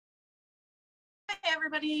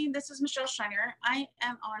everybody, this is Michelle Schneider. I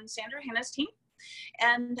am on Sandra Hanna's team,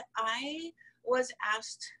 and I was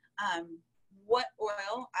asked what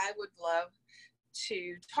oil I would love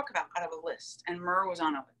to talk about out of a list, and Myrrh was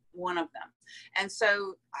on one of them. And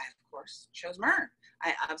so I, of course, chose Myrrh.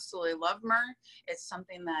 I absolutely love Myrrh. It's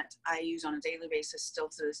something that I use on a daily basis still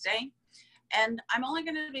to this day. And I'm only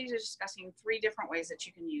going to be discussing 3 different ways that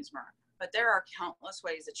you can use Myrrh. But there are countless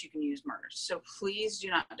ways that you can use Myrrh. So please do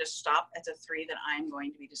not just stop at the 3 that I'm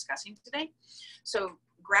going to be discussing today. So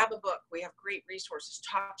grab a book. We have great resources.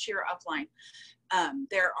 Talk to your upline.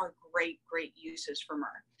 There are great uses for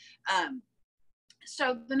Myrrh.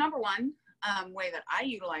 So the number one way that I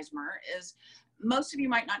utilize Myrrh is, most of you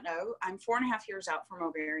might not know, I'm 4.5 years out from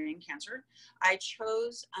ovarian cancer. I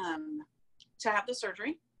chose to have the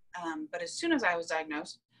surgery, but as soon as I was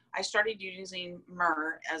diagnosed, I started using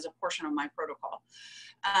Myrrh as a portion of my protocol.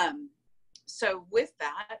 So with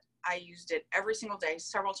that, I used it every single day,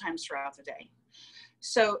 several times throughout the day.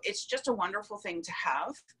 So it's just a wonderful thing to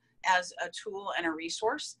have as a tool and a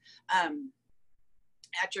resource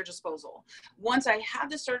at your disposal. Once I had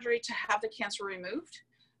the surgery to have the cancer removed,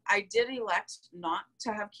 I did elect not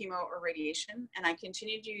to have chemo or radiation, and I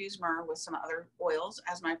continued to use Myrrh with some other oils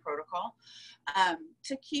as my protocol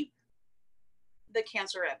to keep the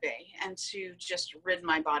cancer at bay and to just rid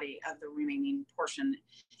my body of the remaining portion,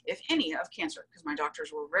 if any, of cancer, because my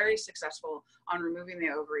doctors were very successful on removing the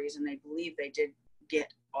ovaries, and they believe they did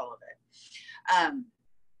get all of it.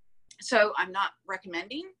 So I'm not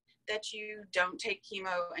recommending that you don't take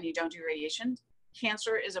chemo and you don't do radiation.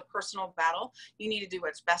 Cancer is a personal battle. You need to do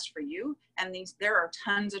what's best for you. And there are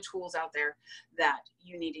tons of tools out there that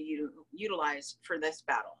you need to utilize for this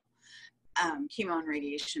battle. Chemo and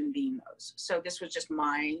radiation being those. So this was just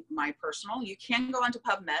my personal. You can go onto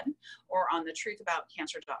PubMed or on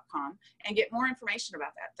thetruthaboutcancer.com and get more information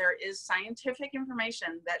about that. There is scientific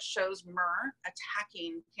information that shows Myrrh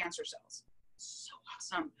attacking cancer cells. So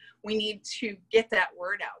awesome. We need to get that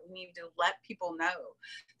word out. We need to let people know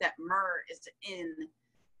that Myrrh is in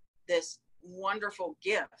this wonderful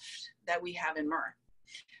gift that we have in Myrrh.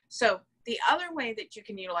 So the other way that you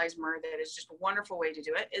can utilize Myrrh that is just a wonderful way to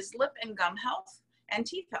do it is lip and gum health and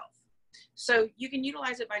teeth health. So you can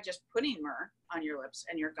utilize it by just putting Myrrh on your lips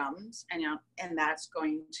and your gums, and that's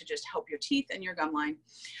going to just help your teeth and your gum line.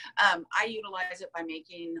 I utilize it by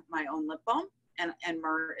making my own lip balm, and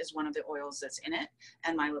Myrrh is one of the oils that's in it,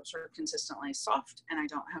 and my lips are consistently soft, and I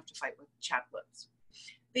don't have to fight with chapped lips.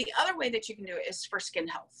 The other way that you can do it is for skin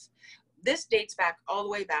health. This dates back all the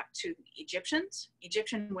way back to the Egyptians.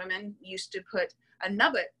 Egyptian women used to put a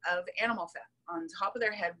nugget of animal fat on top of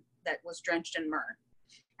their head that was drenched in Myrrh.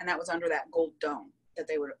 And that was under that gold dome that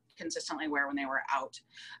they would consistently wear when they were out.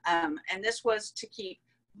 And this was to keep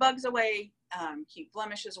bugs away, keep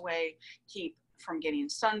blemishes away, keep from getting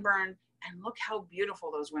sunburn. And look how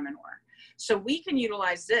beautiful those women were. So we can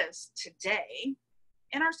utilize this today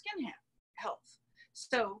in our skin health.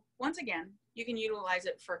 So once again, you can utilize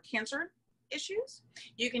it for cancer issues.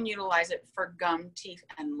 You can utilize it for gum, teeth,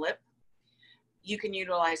 and lip. You can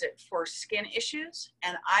utilize it for skin issues,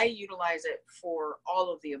 and I utilize it for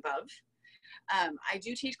all of the above. I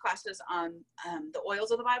do teach classes on the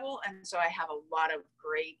oils of the Bible, and so I have a lot of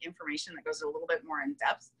great information that goes a little bit more in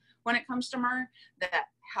depth when it comes to Myrrh, that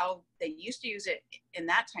how they used to use it in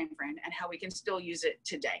that time frame and how we can still use it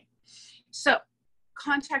today. So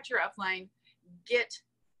contact your upline, get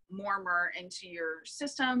more Myrrh into your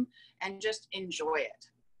system, and just enjoy it.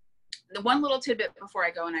 The one little tidbit before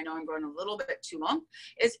I go, and I know I'm going a little bit too long,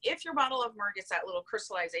 is if your bottle of Myrrh gets that little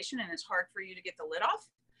crystallization and it's hard for you to get the lid off,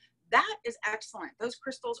 that is excellent. Those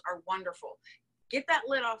crystals are wonderful. Get that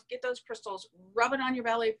lid off, get those crystals, rub it on your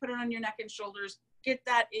belly, put it on your neck and shoulders, get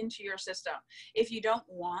that into your system. If you don't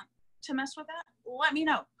want to mess with that, let me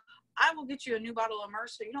know. I will get you a new bottle of Myrrh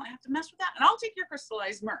so you don't have to mess with that, and I'll take your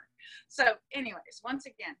crystallized Myrrh. So anyways, once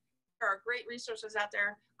again, there are great resources out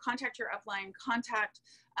there. Contact your upline,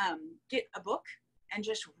 get a book and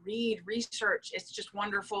just read, research. It's just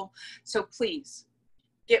wonderful. So please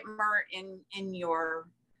get Myrrh in your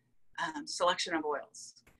selection of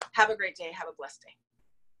oils. Have a great day. Have a blessed day.